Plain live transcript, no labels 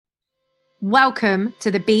Welcome to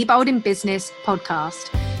the Be Bold in Business podcast.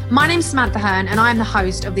 My name's Samantha Hearn and I'm the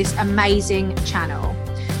host of this amazing channel.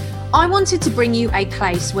 I wanted to bring you a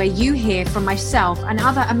place where you hear from myself and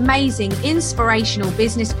other amazing, inspirational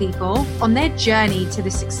business people on their journey to the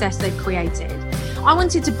success they've created. I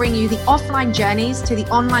wanted to bring you the offline journeys to the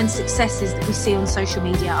online successes that we see on social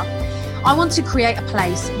media. I want to create a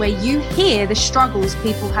place where you hear the struggles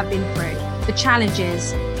people have been through, the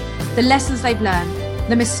challenges, the lessons they've learned,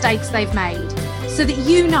 the mistakes they've made, so that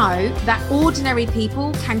you know that ordinary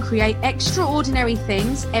people can create extraordinary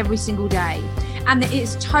things every single day, and that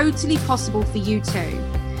it's totally possible for you too.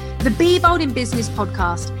 The Be Bold in Business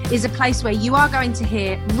podcast is a place where you are going to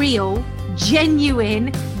hear real,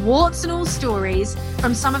 genuine, warts and all stories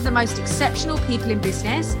from some of the most exceptional people in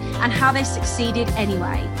business and how they succeeded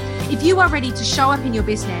anyway. If you are ready to show up in your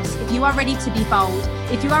business, if you are ready to be bold,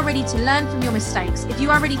 if you are ready to learn from your mistakes, if you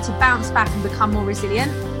are ready to bounce back and become more resilient,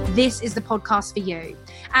 this is the podcast for you.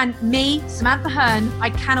 And me, Samantha Hearn, I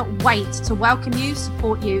cannot wait to welcome you,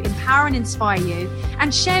 support you, empower and inspire you,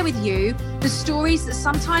 and share with you the stories that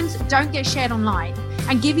sometimes don't get shared online,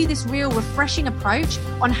 and give you this real refreshing approach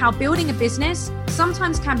on how building a business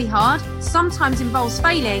sometimes can be hard, sometimes involves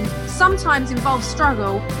failing, sometimes involves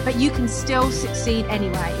struggle, but you can still succeed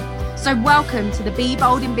anyway. So welcome to the Be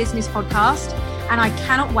Bold in Business podcast, and I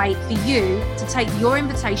cannot wait for you to take your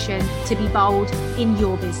invitation to be bold in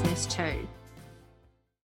your business too.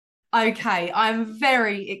 Okay, I'm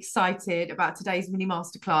very excited about today's mini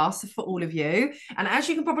masterclass for all of you. And as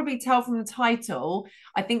you can probably tell from the title,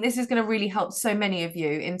 I think this is going to really help so many of you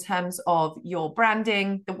in terms of your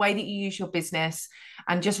branding, the way that you use your business,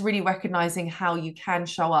 and just really recognizing how you can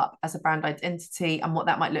show up as a brand identity and what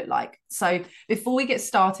that might look like. So before we get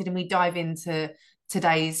started and we dive into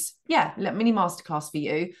today's mini masterclass for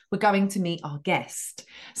you, we're going to meet our guest.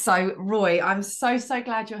 So Roy, I'm so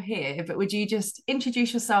glad you're here, but would you just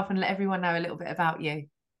introduce yourself and let everyone know a little bit about you?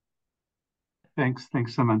 Thanks,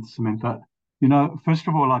 Samantha. You know, first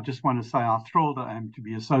of all, I just want to say how thrilled I am to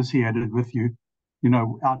be associated with you. You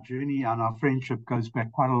know, our journey and our friendship goes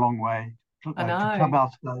back quite a long way to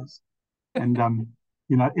Clubhouse days. And,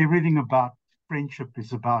 you know, everything about friendship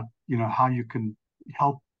is about, you know, how you can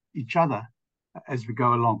help each other as we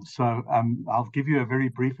go along. So I'll give you a very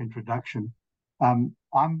brief introduction.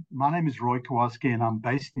 My name is Roy Kowarski and I'm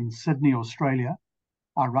based in Sydney, Australia.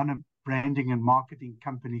 I run a branding and marketing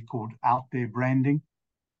company called Out There Branding.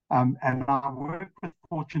 And I work with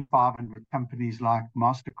Fortune 500 companies like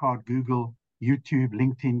MasterCard, Google, YouTube,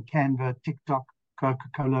 LinkedIn, Canva, TikTok,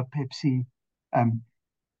 Coca-Cola, Pepsi,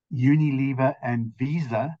 Unilever, and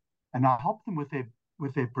Visa. And I help them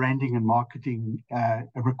with their branding and marketing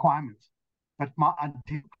requirements. But my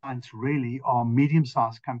ideal clients really are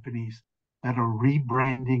medium-sized companies that are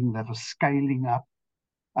rebranding, that are scaling up.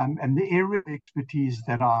 And the area of expertise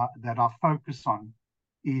that I focus on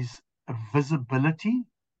is visibility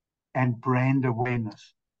and brand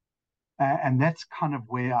awareness. And that's kind of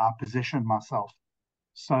where I position myself.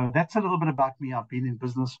 So that's a little bit about me. I've been in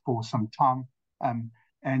business for some time.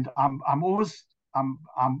 And I'm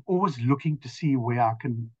always looking to see where I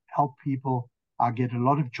can help people. I get a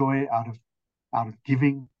lot of joy out of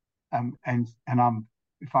giving, and I'm,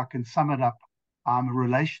 if I can sum it up, I'm a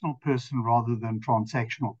relational person rather than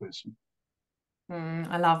transactional person.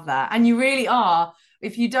 I love that. And you really are.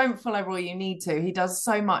 If you don't follow Roy, you need to. He does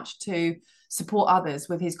so much to support others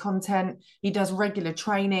with his content. He does regular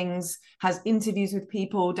trainings, has interviews with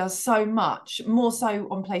people, does so much, more so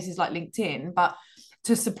on places like LinkedIn, but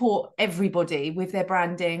to support everybody with their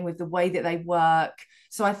branding, with the way that they work.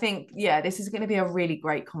 So I think, this is going to be a really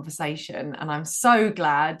great conversation. And I'm so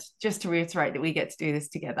glad, just to reiterate, that we get to do this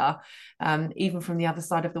together, even from the other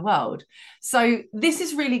side of the world. So this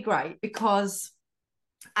is really great because,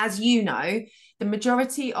 as you know, the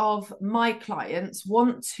majority of my clients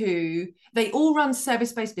they all run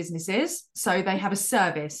service-based businesses. So they have a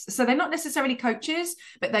service. So they're not necessarily coaches,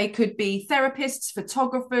 but they could be therapists,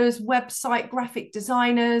 photographers, website graphic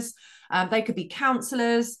designers. They could be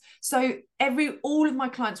counselors. So all of my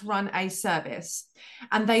clients run a service,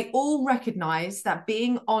 and they all recognize that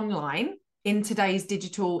being online in today's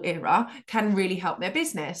digital era can really help their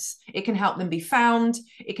business. It can help them be found.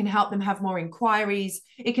 It can help them have more inquiries.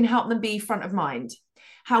 It can help them be front of mind.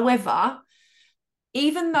 However,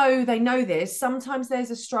 even though they know this, sometimes there's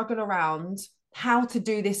a struggle around how to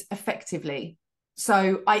do this effectively.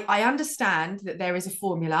 So I understand that there is a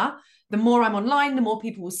formula. The more I'm online, the more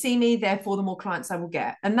people will see me, therefore the more clients I will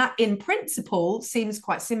get. And that in principle seems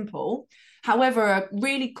quite simple. However, a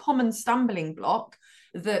really common stumbling block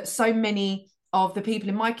that so many of the people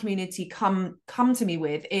in my community come to me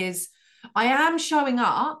with is, I am showing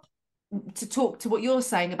up, to talk to what you're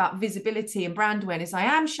saying about visibility and brand awareness, I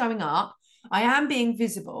am showing up, I am being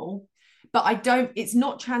visible, but it's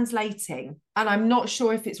not translating. And I'm not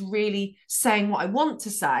sure if it's really saying what I want to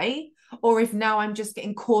say, or if now I'm just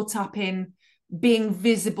getting caught up in being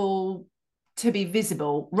visible to be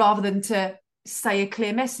visible rather than to say a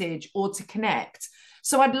clear message or to connect.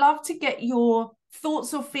 So I'd love to get your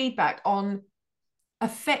thoughts or feedback on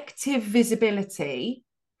effective visibility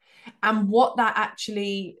and what that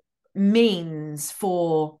actually means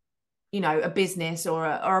for, a business or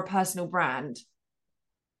a personal brand.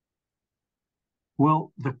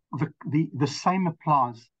 Well, the same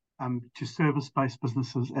applies to service-based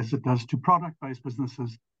businesses as it does to product-based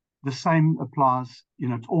businesses. The same applies,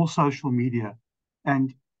 to all social media,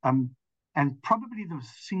 and probably the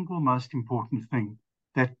single most important thing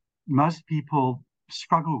that most people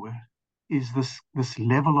struggle with is this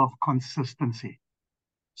level of consistency.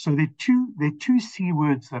 So there are two C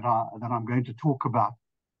words that I'm going to talk about.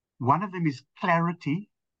 One of them is clarity,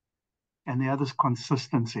 and the other is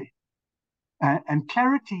consistency. And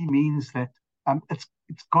clarity means that it's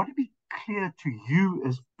got to be clear to you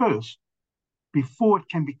as first before it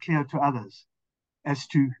can be clear to others as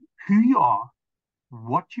to who you are,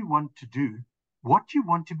 what you want to do, what you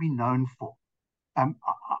want to be known for.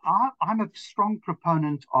 I'm a strong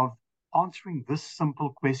proponent of answering this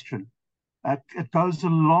simple question. It goes a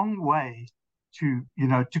long way to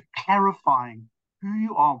clarifying who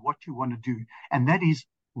you are, what you want to do, and that is,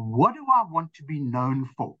 what do I want to be known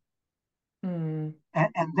for? And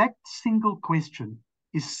that single question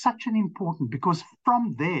is such an important, because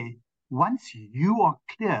from there, once you are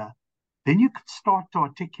clear, then you can start to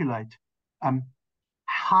articulate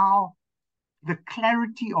how the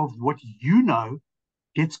clarity of what you know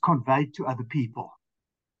gets conveyed to other people.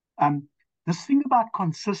 This thing about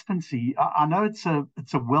consistency, I know it's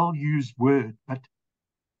a well-used word, but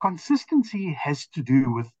consistency has to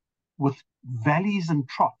do with valleys and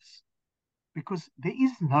troughs, because there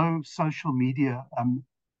is no social media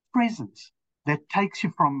presence that takes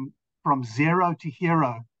you from zero to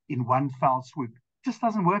hero in one foul swoop. It just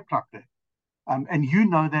doesn't work like that. And you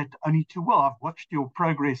know that only too well. I've watched your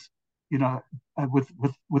progress,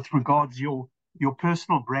 with regards your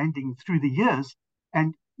personal branding through the years,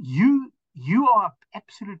 and you are an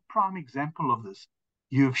absolute prime example of this.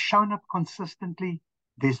 You have shown up consistently.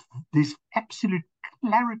 There's absolute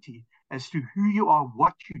clarity as to who you are,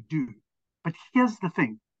 what you do. But here's the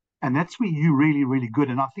thing, and that's where you're really, really good,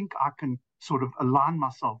 and I think I can sort of align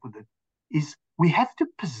myself with it, is we have to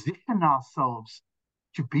position ourselves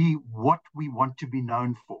to be what we want to be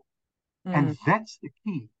known for. And that's the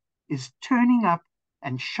key, is turning up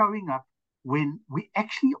and showing up when we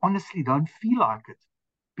actually honestly don't feel like it,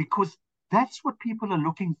 because that's what people are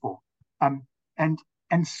looking for.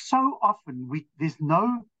 And so often there's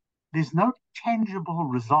no tangible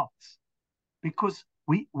results, because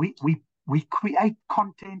we create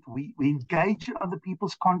content, we engage in other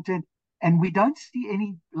people's content, and we don't see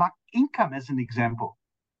any, like, income as an example.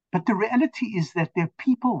 But the reality is that there are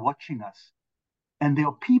people watching us, and there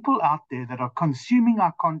are people out there that are consuming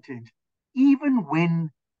our content, even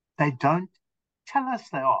when they don't tell us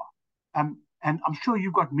they are. And I'm sure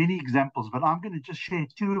you've got many examples, but I'm going to just share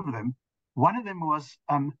two of them. One of them was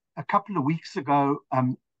a couple of weeks ago.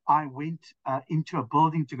 I went into a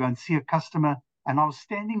building to go and see a customer, and I was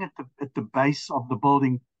standing at the base of the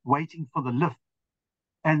building waiting for the lift.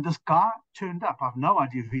 And this guy turned up. I have no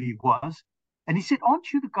idea who he was. And he said,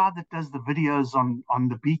 "Aren't you the guy that does the videos on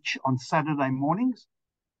the beach on Saturday mornings?"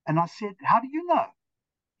 And I said, "How do you know?"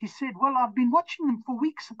 He said, "Well, I've been watching them for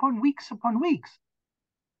weeks upon weeks upon weeks."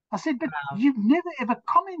 I said, "But you've never ever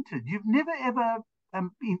commented. You've never ever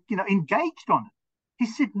engaged on it." He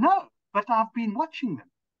said, "No, but I've been watching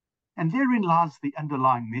them." And therein lies the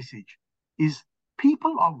underlying message, is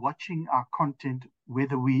people are watching our content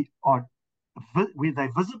whether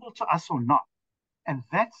they're visible to us or not. And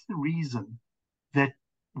that's the reason that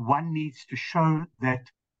one needs to show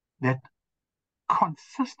that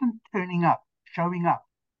consistent showing up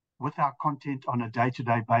with our content on a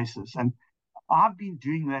day-to-day basis. And I've been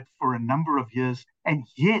doing that for a number of years. And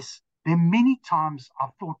yes, there are many times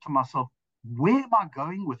I've thought to myself, where am I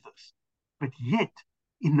going with this? But yet,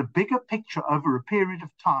 in the bigger picture, over a period of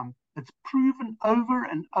time, it's proven over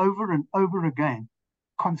and over and over again,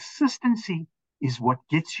 consistency is what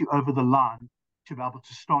gets you over the line to be able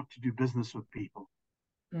to start to do business with people.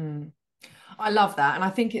 I love that. And I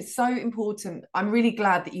think it's so important. I'm really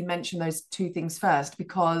glad that you mentioned those two things first,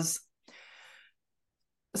 because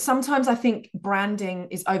sometimes I think branding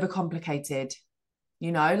is overcomplicated.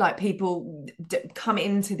 Like people come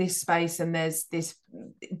into this space and there's this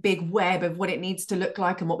big web of what it needs to look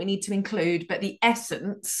like and what we need to include, but the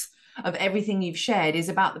essence of everything you've shared is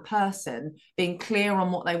about the person being clear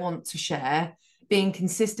on what they want to share, being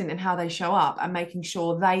consistent in how they show up, and making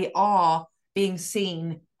sure they are being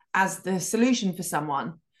seen as the solution for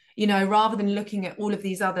someone, rather than looking at all of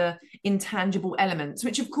these other intangible elements,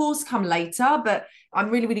 which of course come later. But I'm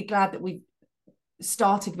really, really glad that we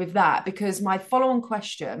started with that, because my follow-on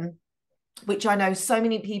question, which I know so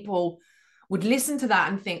many people would listen to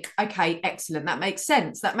that and think, okay, excellent, that makes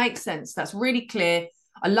sense, that's really clear,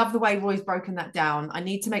 I love the way Roy's broken that down, I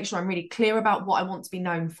need to make sure I'm really clear about what I want to be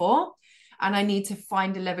known for, and I need to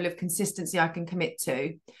find a level of consistency I can commit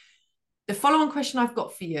to. The follow-on question I've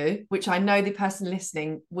got for you, which I know the person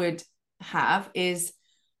listening would have, is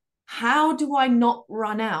how do I not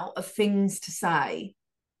run out of things to say?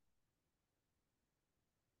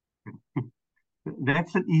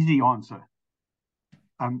 That's an easy answer.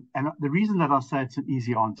 And the reason that I say it's an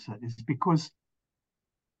easy answer is because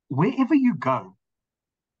wherever you go,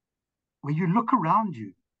 when you look around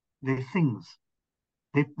you, there are things,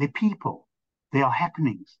 there are people, there are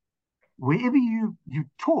happenings. Wherever you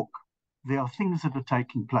talk, there are things that are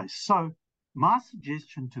taking place. So my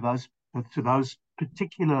suggestion to those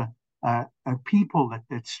particular people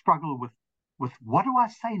that struggle with what do I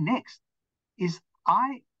say next is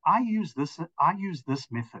I use this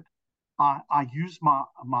method. I use my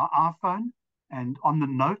iPhone, and on the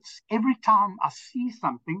notes, every time I see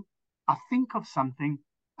something, I think of something,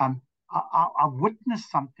 I witness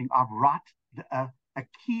something, I write a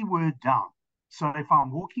keyword down. So if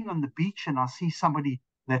I'm walking on the beach and I see somebody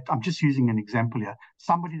that, I'm just using an example here,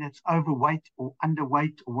 somebody that's overweight or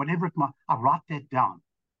underweight or whatever it might, I write that down.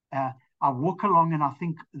 I walk along and I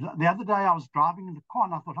think, the other day I was driving in the car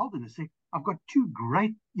and I thought, hold on a sec, I've got two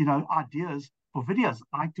great, ideas for videos.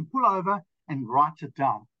 I like to pull over and write it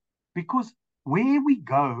down, because where we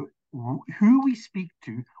go, who we speak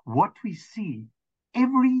to, what we see,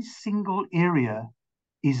 every single area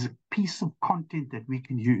is a piece of content that we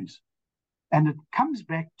can use. And it comes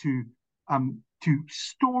back to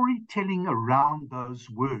storytelling around those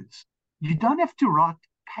words. You don't have to write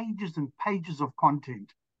pages and pages of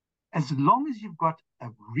content. As long as you've got a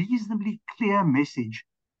reasonably clear message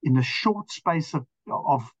in a short space of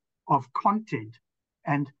content.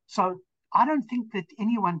 And so I don't think that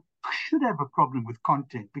anyone should have a problem with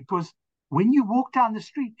content, because when you walk down the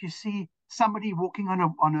street, you see somebody walking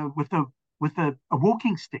with a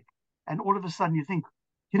walking stick, and all of a sudden you think,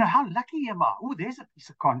 how lucky am I? Oh, there's a piece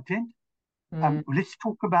of content. Let's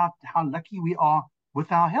talk about how lucky we are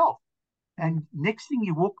with our health. And next thing,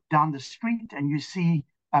 you walk down the street and you see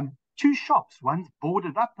two shops, one's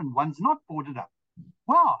boarded up and one's not boarded up.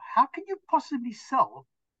 Wow, how can you possibly sell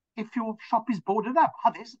if your shop is boarded up?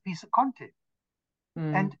 Oh, there's a piece of content.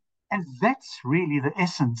 And that's really the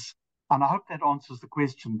essence. And I hope that answers the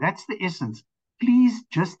question. That's the essence. Please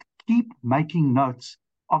just keep making notes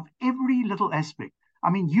of every little aspect. I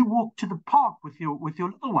mean, you walk to the park with your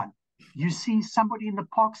little one. You see somebody in the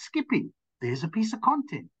park skipping. There's a piece of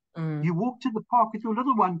content. You walk to the park with your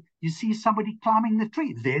little one. You see somebody climbing the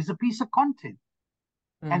tree. There's a piece of content.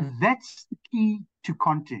 And that's the key to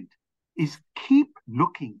content, is keep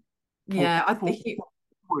looking for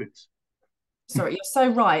words. Sorry, you're so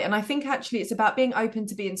right. And I think actually it's about being open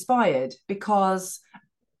to be inspired, because,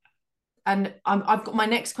 and I've got, my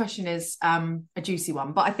next question is a juicy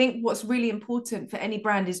one, but I think what's really important for any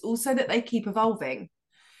brand is also that they keep evolving.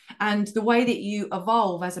 And the way that you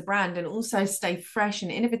evolve as a brand and also stay fresh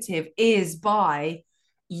and innovative is by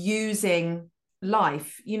using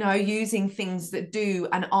life, using things that do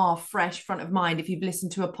and are fresh front of mind. If you've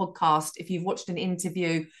listened to a podcast, if you've watched an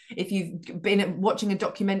interview, if you've been watching a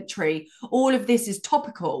documentary, all of this is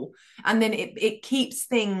topical, and then it keeps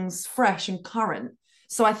things fresh and current.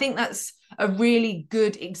 So I think that's a really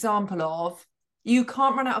good example of, you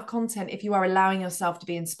can't run out of content if you are allowing yourself to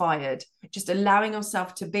be inspired, just allowing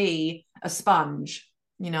yourself to be a sponge,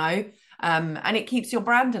 and it keeps your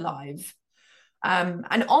brand alive.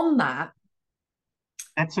 And on that,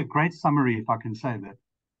 that's a great summary, if I can say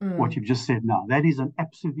that, what you've just said now. That is an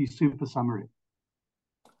absolutely super summary.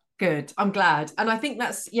 Good. I'm glad. And I think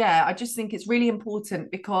I just think it's really important,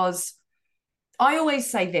 because I always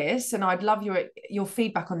say this, and I'd love your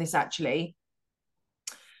feedback on this actually.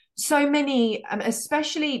 So many,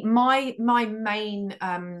 especially my main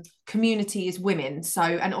community is women. So,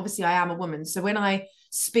 and obviously I am a woman. So when I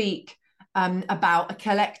speak about a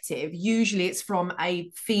collective, usually it's from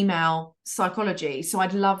a female psychology. So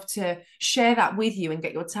I'd love to share that with you and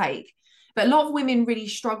get your take. But a lot of women really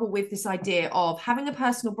struggle with this idea of having a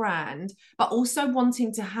personal brand, but also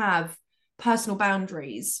wanting to have personal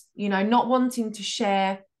boundaries, you know, not wanting to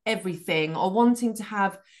share everything or wanting to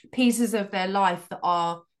have pieces of their life that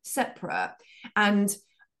are separate. And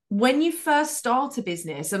when you first start a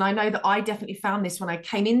business, and I know that I definitely found this when I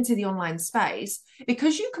came into the online space,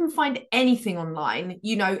 because you can find anything online,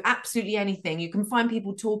 you know, absolutely anything. You can find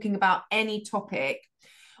people talking about any topic.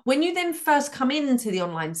 When you then first come into the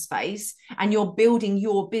online space and you're building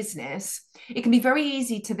your business, it can be very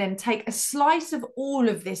easy to then take a slice of all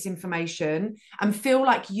of this information and feel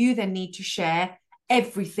like you then need to share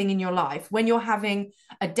everything in your life. When you're having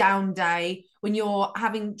a down day, when you're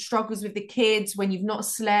having struggles with the kids, when you've not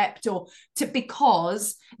slept,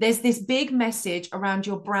 because there's this big message around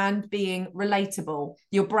your brand being relatable,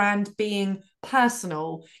 your brand being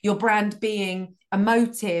personal, your brand being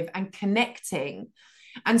emotive and connecting.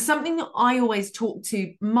 And something that I always talk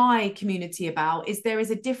to my community about is there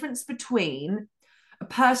is a difference between a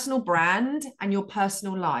personal brand and your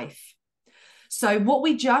personal life. So what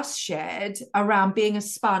we just shared around being a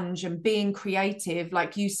sponge and being creative,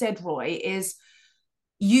 like you said, Roy, is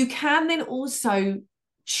you can then also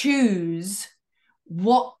choose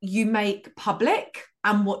what you make public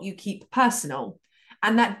and what you keep personal.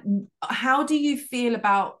 And that, how do you feel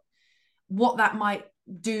about what that might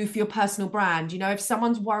do for your personal brand? You know, if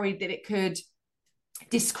someone's worried that it could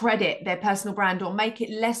discredit their personal brand or make it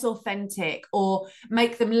less authentic or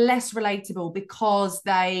make them less relatable because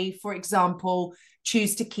they, for example,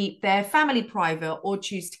 choose to keep their family private or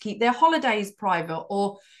choose to keep their holidays private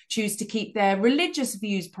or choose to keep their religious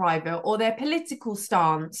views private or their political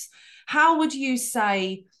stance, how would you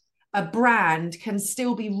say a brand can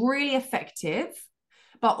still be really effective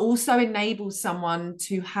but also enable someone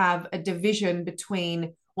to have a division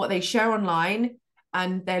between what they share online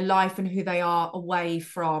and their life and who they are away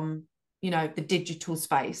from, you know, the digital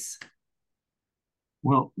space?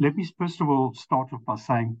 Well, let me first of all start off by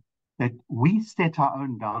saying that we set our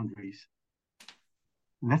own boundaries.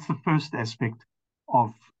 And that's the first aspect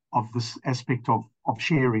of this aspect of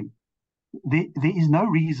sharing. There is no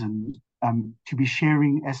reason to be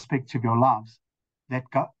sharing aspects of your lives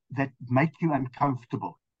that make you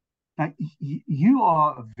uncomfortable. Now, you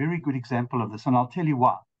are a very good example of this, and I'll tell you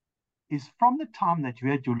why. Is from the time that you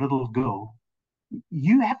had your little girl,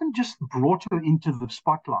 you haven't just brought her into the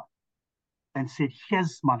spotlight and said,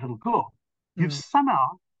 here's my little girl. You've somehow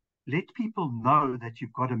let people know that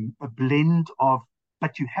you've got a blend of,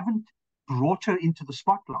 but you haven't brought her into the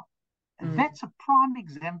spotlight. And that's a prime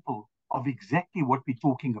example of exactly what we're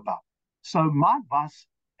talking about. So my advice,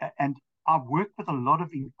 and I've worked with a lot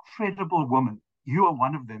of incredible women. You are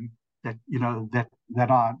one of them that, you know, that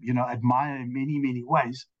I, you know, admire in many, many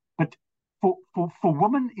ways. But for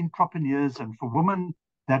women entrepreneurs and for women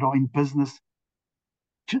that are in business,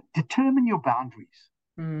 determine your boundaries.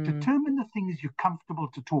 Determine the things you're comfortable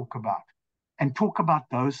to talk about and talk about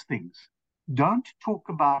those things. Don't talk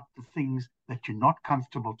about the things that you're not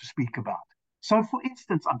comfortable to speak about. So, for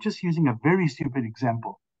instance, I'm just using a very stupid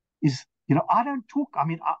example. Is, you know, I don't talk. I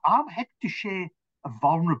mean, I'm happy to share a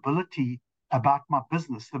vulnerability about my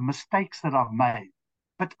business, the mistakes that I've made,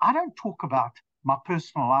 but I don't talk about my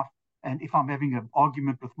personal life. And if I'm having an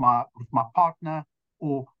argument with my partner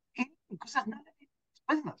or anything, because there's none of it's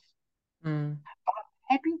business. But I'm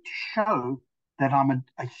happy to show that I'm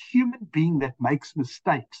a human being that makes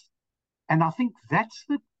mistakes. And I think that's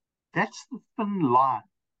the thin line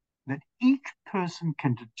that each person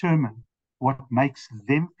can determine what makes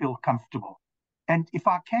them feel comfortable. And if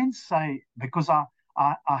I can say, because I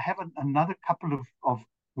have another couple of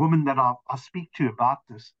women that I speak to about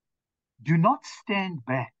this, do not stand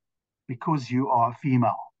back because you are a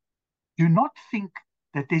female. Do not think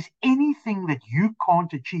that there's anything that you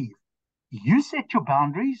can't achieve. You set your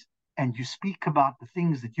boundaries and you speak about the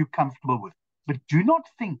things that you're comfortable with. But do not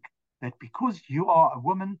think that because you are a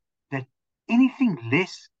woman that anything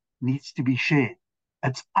less needs to be shared.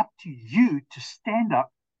 It's up to you to stand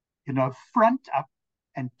up, you know, front up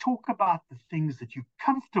and talk about the things that you're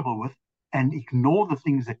comfortable with and ignore the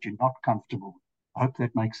things that you're not comfortable with. I hope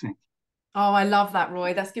that makes sense. Oh, I love that,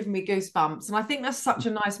 Roy. That's given me goosebumps. And I think that's such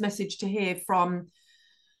a nice message to hear from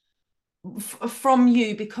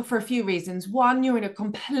you, because for a few reasons. One, you're in a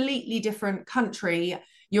completely different country.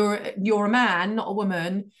 You're a man, not a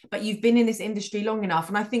woman, but you've been in this industry long enough.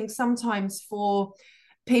 And I think sometimes for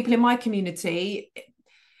people in my community,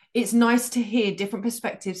 it's nice to hear different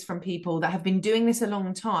perspectives from people that have been doing this a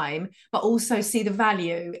long time, but also see the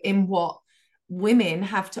value in what women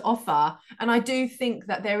have to offer. And I do think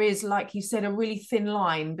that there is, like you said, a really thin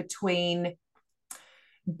line between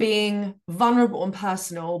being vulnerable and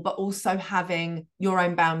personal, but also having your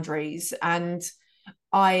own boundaries. And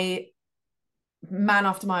I, man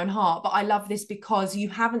after my own heart, but I love this because you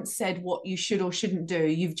haven't said what you should or shouldn't do.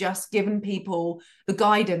 You've just given people the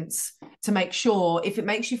guidance to make sure, if it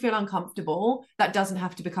makes you feel uncomfortable, that doesn't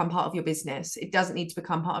have to become part of your business. It doesn't need to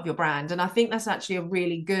become part of your brand. And I think that's actually a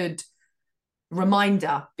really good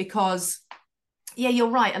reminder, because yeah, you're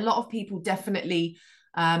right, a lot of people definitely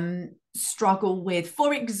struggle with,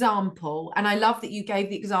 for example, and I love that you gave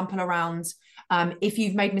the example around if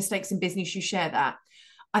you've made mistakes in business, you share that.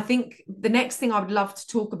 I think the next thing I would love to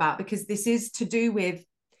talk about, because this is to do with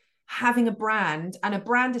having a brand, and a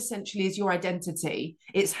brand essentially is your identity.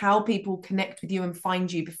 It's how people connect with you and find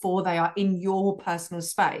you before they are in your personal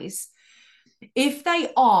space. If they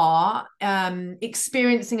are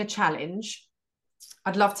experiencing a challenge,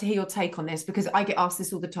 I'd love to hear your take on this, because I get asked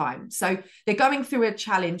this all the time. So they're going through a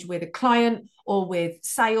challenge with a client or with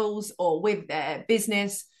sales or with their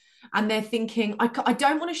business, and they're thinking, I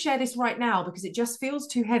don't want to share this right now because it just feels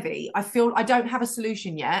too heavy. I feel I don't have a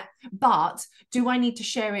solution yet, but do I need to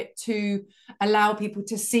share it to allow people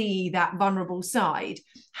to see that vulnerable side?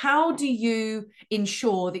 How do you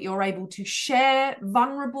ensure that you're able to share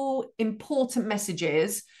vulnerable, important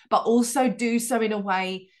messages, but also do so in a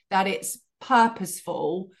way that it's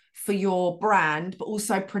purposeful for your brand, but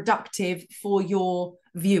also productive for your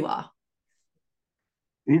viewer?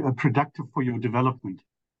 Productive for your development.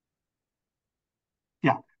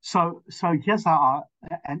 Yeah. So here's how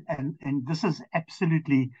and this is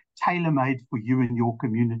absolutely tailor-made for you and your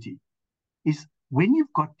community, is when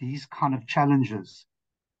you've got these kind of challenges,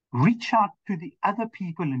 reach out to the other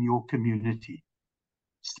people in your community.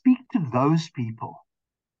 Speak to those people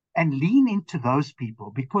and lean into those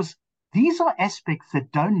people, because these are aspects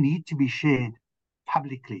that don't need to be shared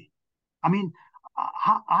publicly. I mean,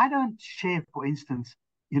 I don't share, for instance,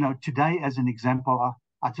 today as an example,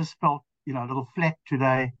 I just felt, a little flat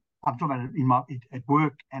today. I'm talking about it at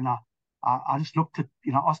work, and I just looked at,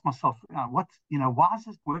 asked myself, why is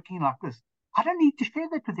this working like this? I don't need to share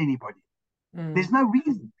that with anybody. There's no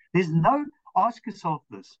reason. Ask yourself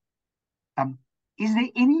this. Is there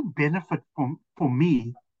any benefit for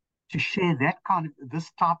me to share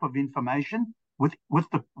this type of information with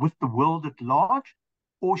the world at large?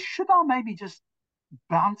 Or should I maybe just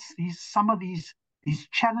bounce some of these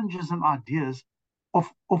challenges and ideas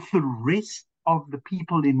off the rest of the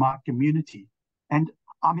people in my community? And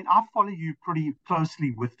I mean, I follow you pretty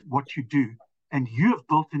closely with what you do, and you have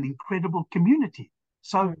built an incredible community.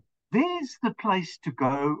 So there's the place to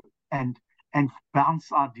go and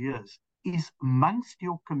bounce ideas, is amongst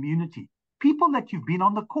your community. People that you've been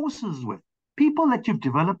on the courses with, people that you've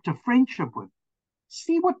developed a friendship with.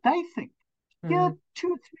 See what they think. Hear 2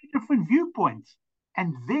 or 3 different viewpoints,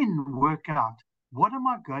 and then work out, what am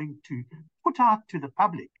I going to put out to the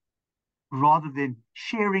public, rather than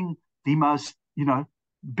sharing the most,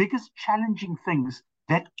 biggest challenging things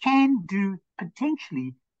that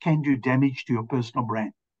potentially can do damage to your personal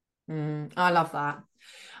brand. I love that.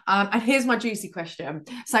 And here's my juicy question.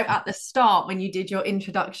 So at the start, when you did your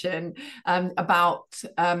introduction about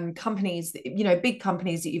companies, big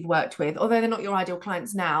companies that you've worked with, although they're not your ideal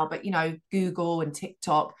clients now, but, Google and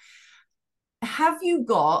TikTok, have you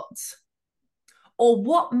got, or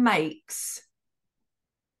what makes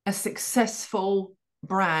a successful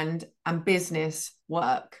brand and business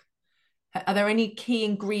work? Are there any key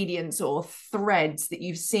ingredients or threads that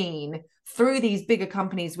you've seen through these bigger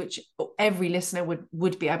companies, which every listener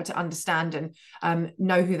would be able to understand and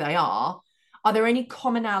know who they are? Are there any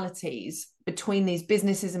commonalities between these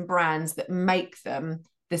businesses and brands that make them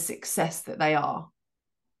the success that they are?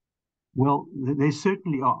 Well, there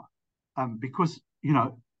certainly are, because,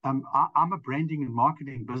 I'm a branding and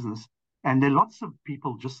marketing business, and there are lots of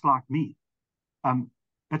people just like me.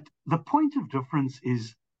 But the point of difference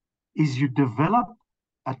is you develop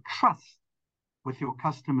a trust with your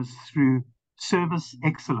customers through service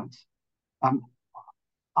excellence.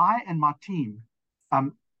 I and my team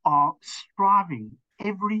are striving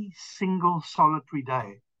every single solitary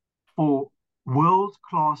day for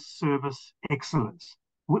world-class service excellence.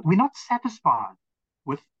 We're not satisfied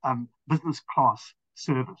with business class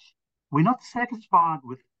service. We're not satisfied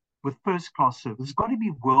with first-class service. It's got to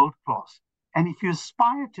be world-class. And if you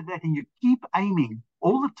aspire to that and you keep aiming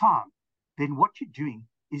all the time, then what you're doing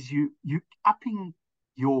is you upping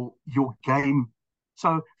your game.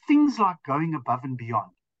 So things like going above and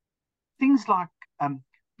beyond, things like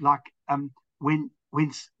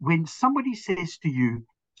when somebody says to you,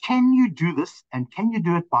 can you do this and can you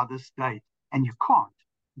do it by this date, and you can't,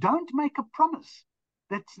 don't make a promise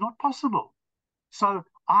that's not possible. So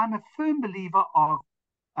I'm a firm believer of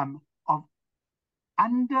of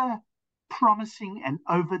under promising and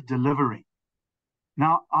over delivering.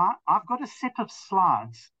 Now, I've got a set of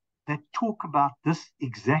slides that talk about this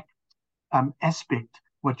exact aspect,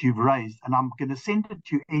 what you've raised, and I'm going to send it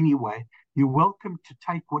to you anyway. You're welcome to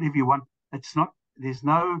take whatever you want. There's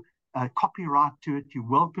no copyright to it. You're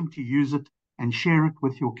welcome to use it and share it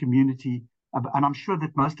with your community. And I'm sure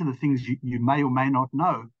that most of the things you may or may not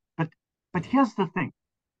know. But here's the thing.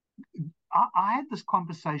 I had this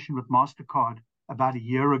conversation with MasterCard about a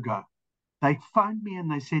year ago. They phoned me and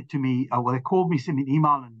they said to me, they called me, sent me an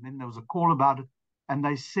email, and then there was a call about it. And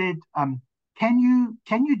they said, can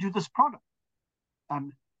you do this product?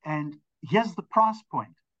 And here's the price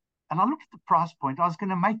point. And I looked at the price point. I was going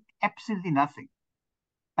to make absolutely nothing.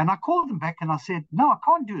 And I called them back and I said, no, I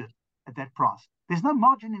can't do it at that price. There's no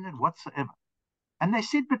margin in it whatsoever. And they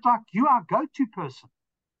said, but like, you are a go-to person.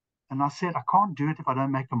 And I said, I can't do it if I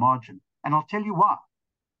don't make a margin. And I'll tell you why.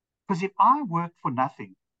 Because if I work for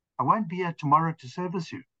nothing, I won't be here tomorrow to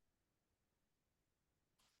service you.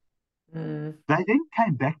 They then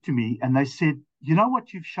came back to me and they said, you know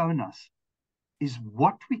what you've shown us is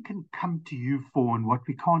what we can come to you for and what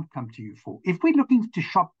we can't come to you for. If we're looking to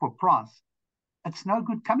shop for price, it's no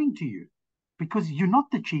good coming to you because you're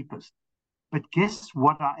not the cheapest. But guess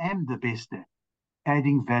what I am the best at?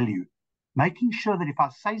 Adding value. Making sure that if I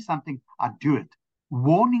say something, I do it.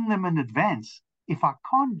 Warning them in advance if I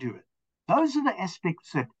can't do it. Those are the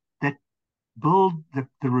aspects that build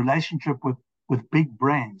the relationship with big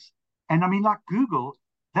brands. And I mean, like Google,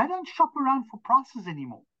 they don't shop around for prices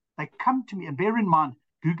anymore. They come to me, and bear in mind,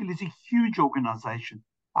 Google is a huge organization.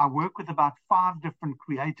 I work with about 5 different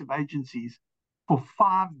creative agencies for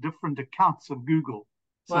 5 different accounts of Google.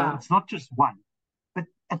 So wow. It's not just one. But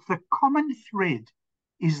at the common thread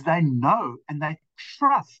is they know and they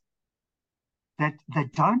trust that they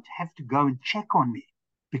don't have to go and check on me.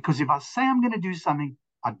 Because if I say I'm going to do something,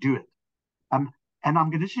 I do it. And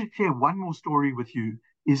I'm going to share one more story with you,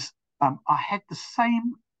 is I had the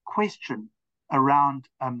same question around,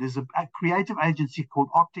 there's a creative agency called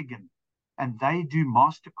Octagon, and they do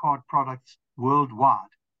MasterCard products worldwide.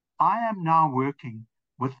 I am now working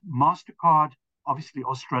with MasterCard, obviously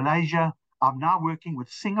Australasia. I'm now working with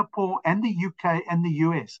Singapore and the UK and the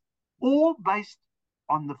US, all based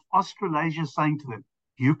on the Australasia saying to them,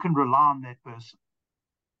 you can rely on that person.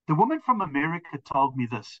 The woman from America told me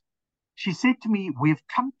this. She said to me, we've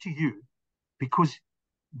come to you because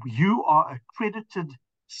you are a credited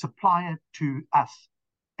supplier to us,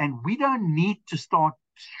 and we don't need to start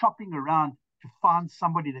shopping around to find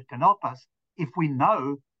somebody that can help us if we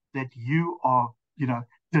know that you are,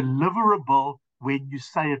 deliverable when you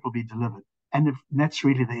say it will be delivered. And that's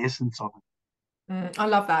really the essence of it. I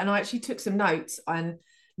love that. And I actually took some notes, and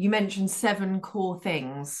you mentioned 7 core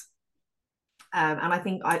things. And I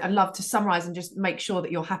think I'd love to summarize and just make sure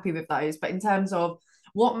that you're happy with those. But in terms of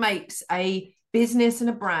what makes a business and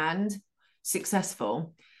a brand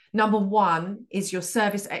successful, number 1 is your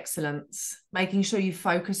service excellence, making sure you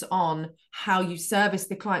focus on how you service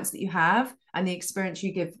the clients that you have and the experience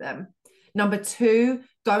you give them. Number 2,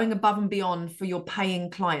 going above and beyond for your paying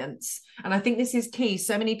clients. And I think this is key.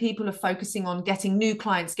 So many people are focusing on getting new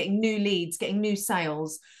clients, getting new leads, getting new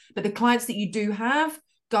sales. But the clients that you do have,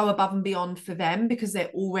 go above and beyond for them because they're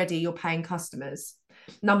already your paying customers.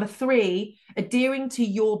 Number 3, adhering to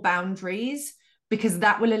your boundaries, because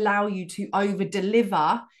that will allow you to over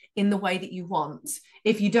deliver in the way that you want.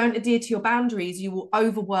 If you don't adhere to your boundaries, you will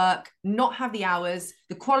overwork, not have the hours,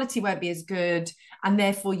 the quality won't be as good, and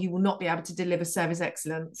therefore you will not be able to deliver service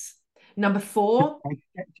excellence. Number 4.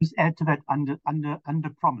 Just add to that under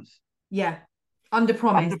promise. Yeah. Under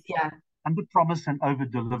promise. Under promise and over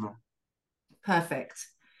deliver. Perfect.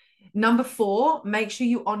 Number 4, make sure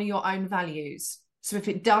you honor your own values. So if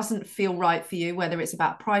it doesn't feel right for you, whether it's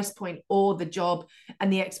about price point or the job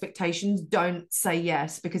and the expectations, don't say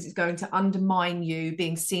yes, because it's going to undermine you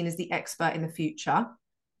being seen as the expert in the future.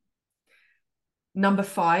 Number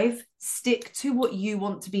 5, stick to what you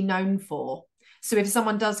want to be known for. So if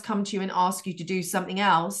someone does come to you and ask you to do something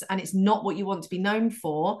else and it's not what you want to be known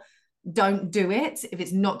for, don't do it if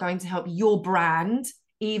it's not going to help your brand,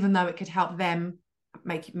 even though it could help them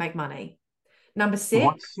make money. Number 6.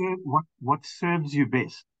 What serves you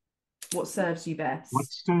best? What serves you best? What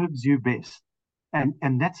serves you best?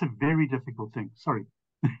 And that's a very difficult thing. Sorry.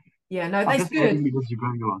 Yeah, no, that's good.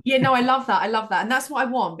 Yeah, no, I love that. And that's what I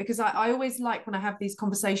want, because I always like when I have these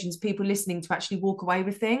conversations, people listening to actually walk away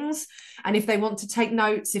with things. And if they want to take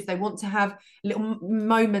notes, if they want to have little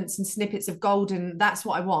moments and snippets of golden, that's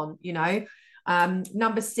what I want,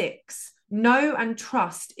 Number 6, Know and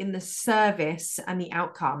trust in the service and the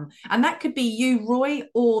outcome. And that could be you, Roy,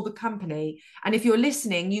 or the company. And if you're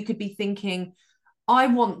listening, you could be thinking, I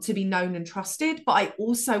want to be known and trusted, but I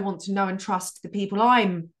also want to know and trust the people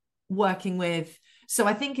I'm working with. So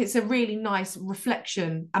I think it's a really nice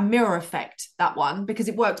reflection, a mirror effect, that one, because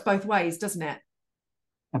it works both ways, doesn't it?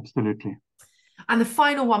 Absolutely. And the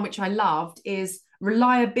final one, which I loved, is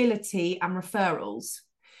reliability and referrals.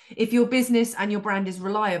 If your business and your brand is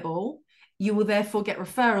reliable, you will therefore get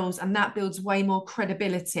referrals, and that builds way more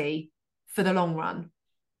credibility for the long run.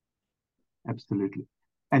 Absolutely.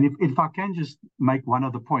 And if I can just make one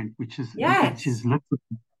other point, which is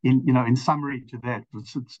in summary to that,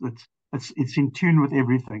 it's in tune with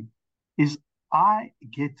everything, is I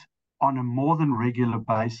get on a more than regular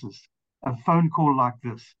basis a phone call like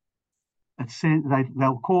this. It says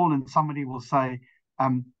they'll call and somebody will say,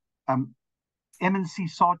 M&C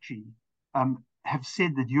Saatchi have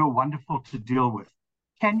said that you're wonderful to deal with.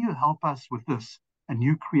 Can you help us with this, a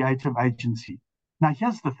new creative agency? Now,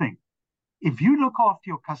 here's the thing. If you look after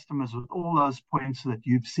your customers with all those points that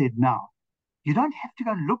you've said now, you don't have to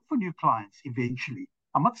go and look for new clients eventually.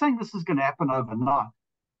 I'm not saying this is going to happen overnight,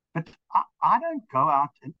 but I don't go out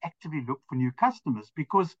and actively look for new customers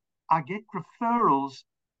because I get referrals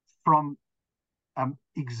from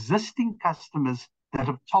existing customers that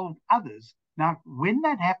have told others. Now, when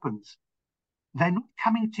that happens, they're not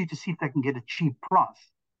coming to you to see if they can get a cheap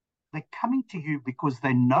price. They're coming to you because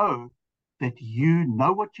they know that you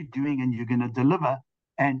know what you're doing and you're going to deliver,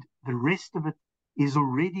 and the rest of it is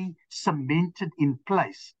already cemented in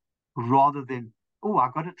place rather than, oh,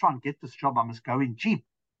 I've got to try and get this job, I must go in cheap.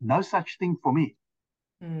 No such thing for me.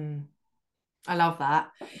 I love that.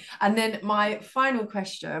 And then my final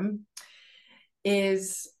question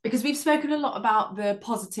is, because we've spoken a lot about the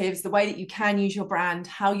positives, the way that you can use your brand,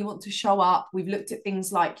 how you want to show up. We've looked at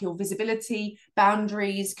things like your visibility,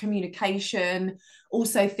 boundaries, communication,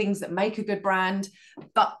 also things that make a good brand.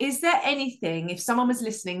 But is there anything, if someone was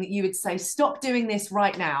listening, that you would say, stop doing this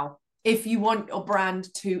right now, if you want your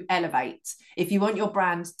brand to elevate, if you want your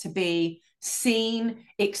brand to be seen,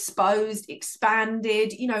 exposed,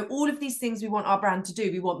 expanded, all of these things we want our brand to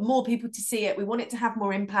do. We want more people to see it. We want it to have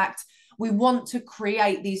more impact. We want to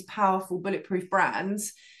create these powerful bulletproof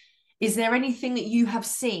brands. Is there anything that you have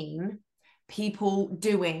seen people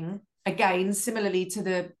doing, again, similarly to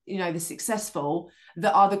the successful,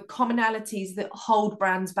 that are the commonalities that hold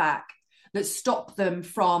brands back, that stop them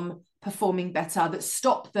from performing better, that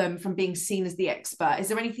stop them from being seen as the expert? Is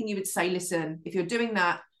there anything you would say, listen, if you're doing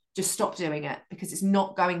that, just stop doing it because it's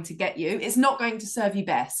not going to get you, it's not going to serve you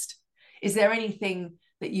best? Is there anything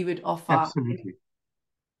that you would offer? Absolutely.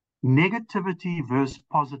 Negativity versus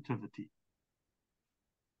positivity.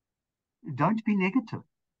 Don't be negative.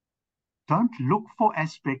 Don't look for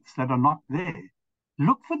aspects that are not there.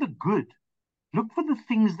 Look for the good. Look for the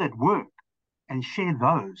things that work and share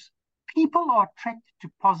those. People are attracted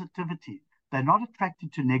to positivity. They're not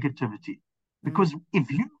attracted to negativity. Because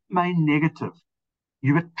if you remain negative,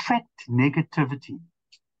 you attract negativity.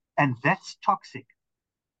 And that's toxic.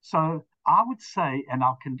 So I would say, and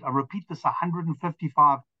I'll repeat this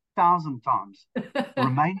 155,000 times,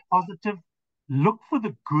 remain positive, look for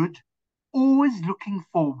the good, always looking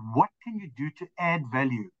for what can you do to add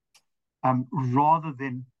value, rather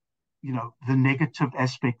than, the negative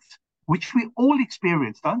aspects, which we all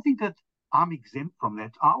experience. Don't think that I'm exempt from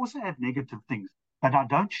that. I also have negative things, but I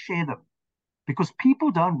don't share them because people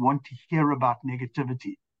don't want to hear about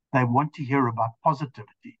negativity. They want to hear about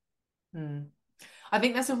positivity. I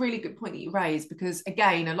think that's a really good point that you raised, because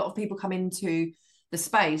again, a lot of people come into the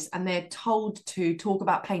space and they're told to talk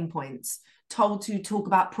about pain points, told to talk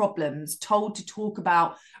about problems, told to talk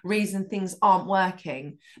about reason things aren't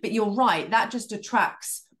working. But you're right, that just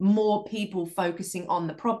attracts more people focusing on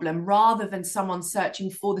the problem rather than someone searching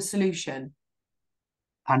for the solution.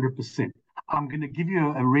 100%. I'm going to give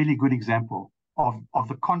you a really good example of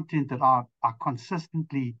the content that I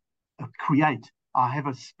consistently create. I have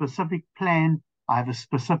a specific plan. I have a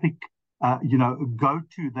specific,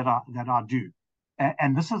 go-to that I do.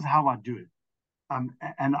 And this is how I do it.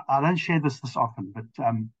 And I don't share this often, but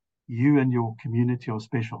you and your community are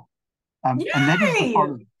special. And that is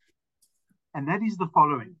the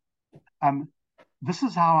following. This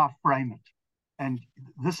is how I frame it. And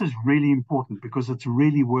this is really important because it's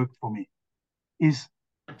really worked for me. Is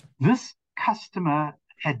this customer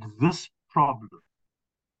had this problem.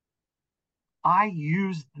 I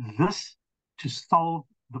used this to solve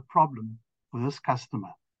the problem for this customer.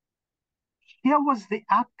 Here was the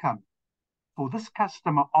outcome for this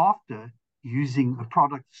customer after using the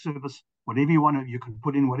product, service, whatever you want to, you can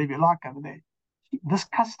put in whatever you like over there. This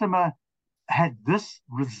customer had this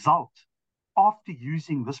result after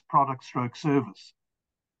using this product stroke service.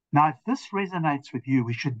 Now, if this resonates with you,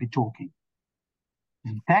 we should be talking.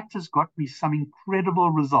 That has got me some incredible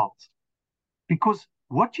results, because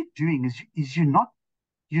what you're doing is you're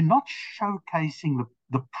not showcasing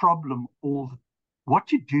the problem.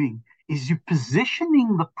 What you're doing is you're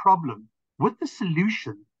positioning the problem with the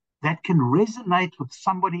solution that can resonate with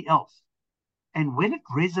somebody else. And when it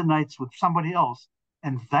resonates with somebody else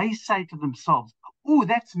and they say to themselves, oh,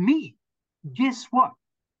 that's me, guess what?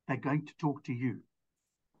 They're going to talk to you.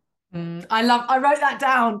 I wrote that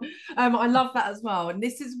down. I love that as well. And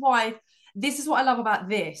this is what I love about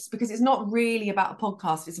this, because it's not really about a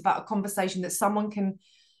podcast. It's about a conversation that someone can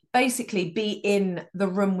basically be in the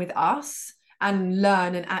room with us and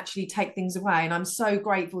learn and actually take things away. And I'm so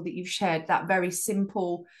grateful that you've shared that very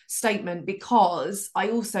simple statement, because I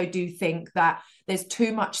also do think that there's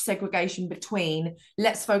too much segregation between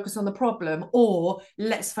let's focus on the problem or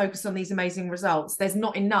let's focus on these amazing results. There's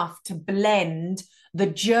not enough to blend the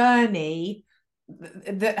journey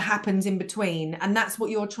that happens in between. And that's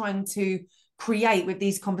what you're trying to create with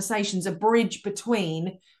these conversations, a bridge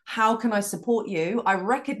between how can I support you? I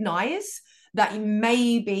recognize that you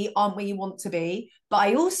maybe aren't where you want to be, but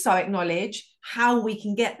I also acknowledge how we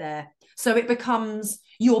can get there. So it becomes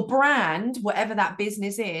your brand, whatever that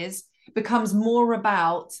business is, becomes more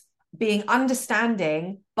about being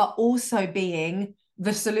understanding, but also being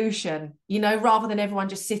the solution, rather than everyone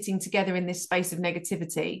just sitting together in this space of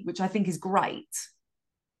negativity, which I think is great.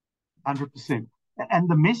 100%. And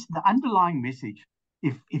the underlying message,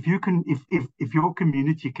 if your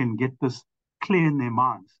community can get this clear in their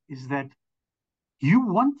minds, is that you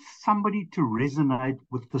want somebody to resonate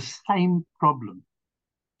with the same problem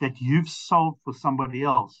that you've solved for somebody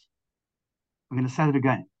else. I'm going to say that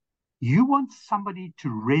again. You want somebody to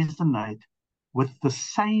resonate with the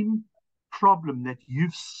same problem that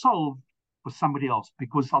you've solved for somebody else.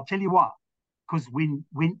 Because I'll tell you why. Because when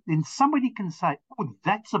somebody can say, oh,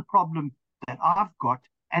 that's a problem that I've got,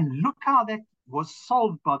 and look how that was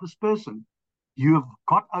solved by this person, you have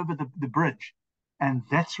got over the bridge. And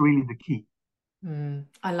that's really the key.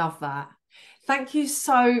 I love that. Thank you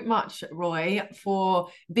so much, Roy, for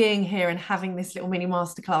being here and having this little mini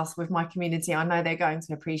masterclass with my community. I know they're going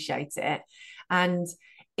to appreciate it. And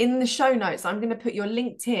in the show notes, I'm going to put your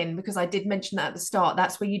LinkedIn, because I did mention that at the start.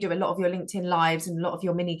 That's where you do a lot of your LinkedIn lives and a lot of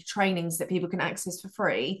your mini trainings that people can access for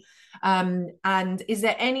free. And is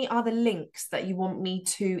there any other links that you want me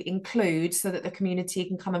to include so that the community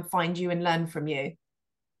can come and find you and learn from you?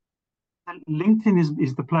 LinkedIn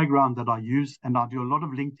is the playground that I use, and I do a lot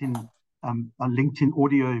of LinkedIn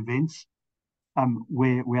audio events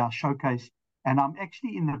where I showcase. And I'm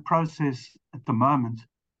actually in the process at the moment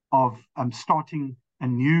of starting a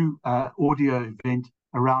new audio event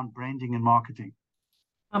around branding and marketing.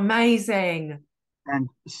 Amazing. And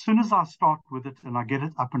as soon as I start with it and I get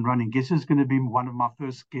it up and running, guess who's going to be one of my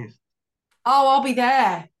first guests? Oh, I'll be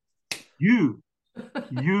there. You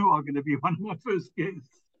are going to be one of my first guests.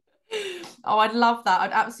 Oh, I'd love that.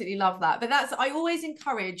 I'd absolutely love that. But I always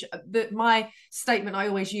encourage that. My statement I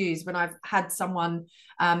always use when I've had someone,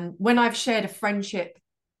 when I've shared a friendship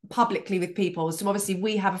publicly with people. So obviously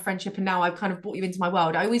we have a friendship and now I've kind of brought you into my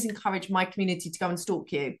world. I always encourage my community to go and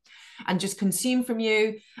stalk you and just consume from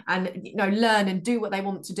you and, learn and do what they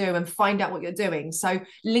want to do and find out what you're doing. So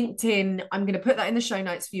LinkedIn, I'm going to put that in the show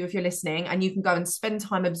notes for you if you're listening, and you can go and spend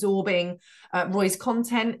time absorbing Roy's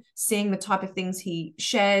content, seeing the type of things he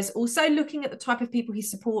shares, also looking at the type of people he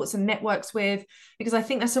supports and networks with, because I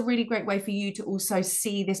think that's a really great way for you to also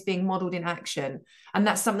see this being modeled in action. And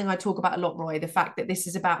that's something I talk about a lot, Roy, the fact that this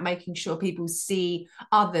is about making sure people see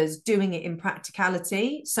others doing it in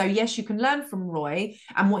practicality. So yes, you can learn from Roy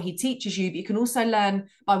and what he teaches you, but you can also learn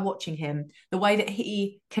by watching him, the way that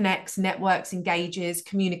he connects, networks, engages,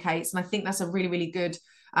 communicates. And I think that's a really, really good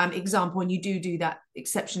example. And you do that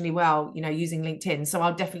exceptionally well, using LinkedIn. So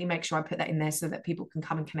I'll definitely make sure I put that in there so that people can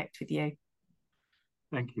come and connect with you.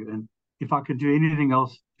 Thank you. And if I could do anything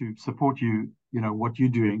else to support you, what you're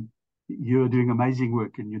doing amazing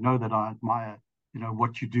work, and that I admire,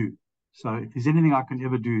 what you do. So if there's anything I can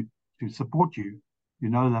ever do to support you,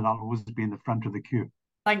 that I'll always be in the front of the queue.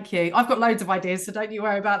 Thank you. I've got loads of ideas, so don't you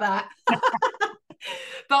worry about that.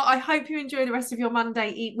 But I hope you enjoy the rest of your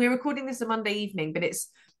Monday. We're recording this on Monday evening, but it's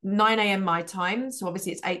 9 a.m. my time. So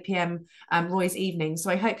obviously it's 8 p.m. Roy's evening.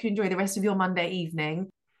 So I hope you enjoy the rest of your Monday evening.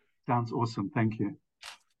 Sounds awesome. Thank you.